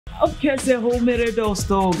Okay,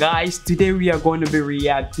 so guys, today we are going to be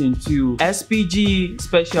reacting to SPG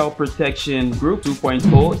Special Protection Group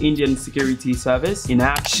 2.0 Indian Security Service in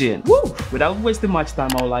action. Woo! Without wasting much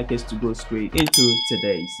time, I would like us to go straight into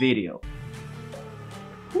today's video.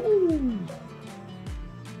 Woo!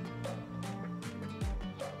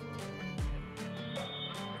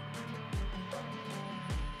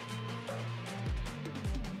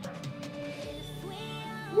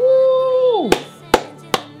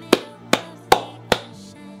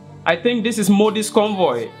 I think this is Modi's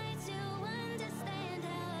convoy.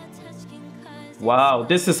 Wow,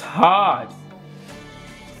 this is hard.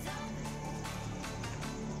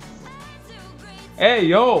 Hey,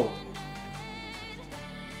 yo.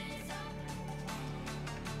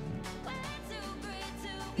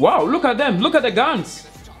 Wow, look at them. Look at the guns.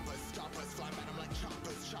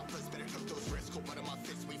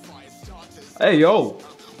 Hey, yo.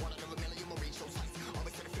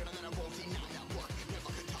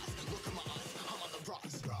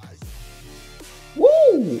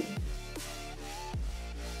 Woo!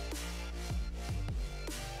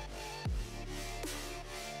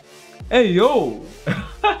 Hey, yo.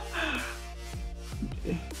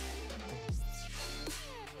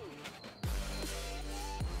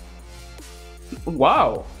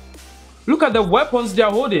 Wow. Look at the weapons they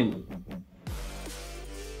are holding.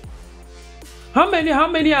 How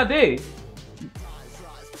many are they?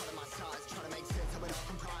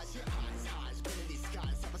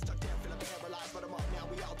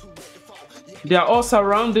 They are all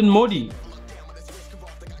surrounding Modi.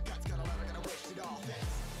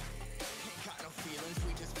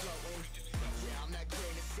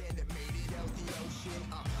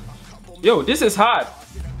 Yo, this is hard.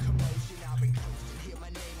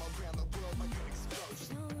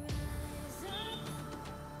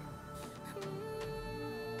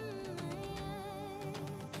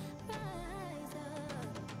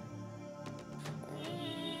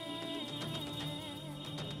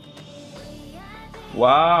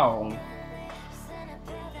 Wow.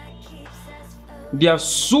 They are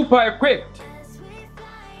super equipped.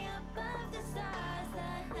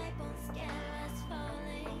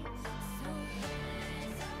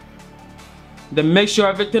 They make sure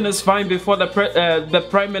everything is fine before the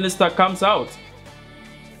Prime Minister comes out.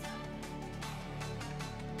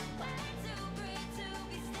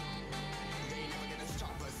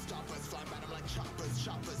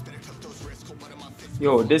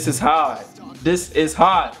 Yo, this is hard. This is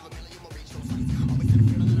hard.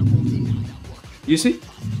 You see?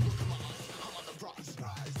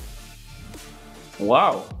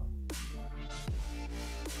 Wow.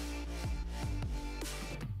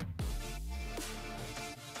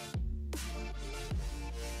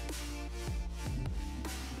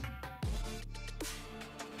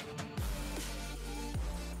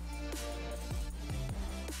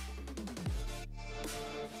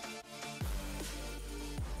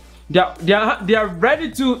 They are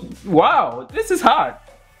ready to. Wow, this is hard.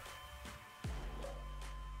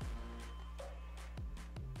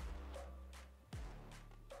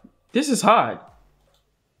 This is hard.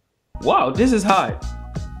 Wow, this is hard.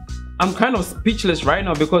 I'm kind of speechless right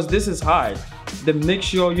now because this is hard. They make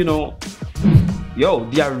sure, you know, yo,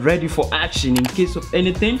 they are ready for action. In case of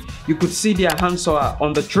anything, you could see their hands are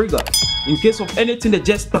on the trigger. In case of anything, they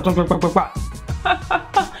just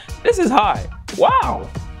this is hard. Wow.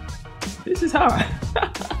 This is hard.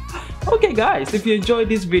 Okay, guys, if you enjoyed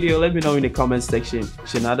this video, let me know in the comment section.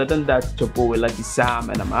 Other than that, your boy Lucky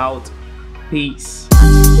Sam, and I'm out. Peace.